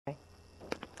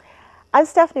I'm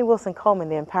Stephanie Wilson-Coleman,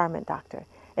 the Empowerment Doctor.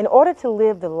 In order to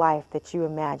live the life that you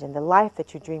imagine, the life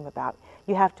that you dream about,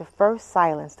 you have to first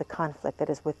silence the conflict that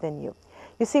is within you.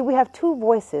 You see, we have two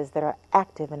voices that are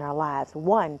active in our lives.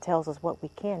 One tells us what we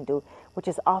can do, which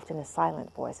is often a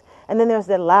silent voice. And then there's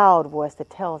the loud voice that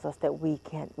tells us that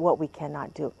what we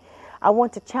cannot do. I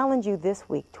want to challenge you this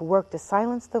week to work to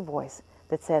silence the voice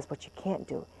that says what you can't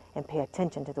do and pay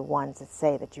attention to the ones that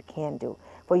say that you can do.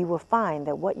 For you will find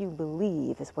that what you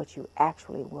believe is what you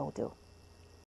actually will do.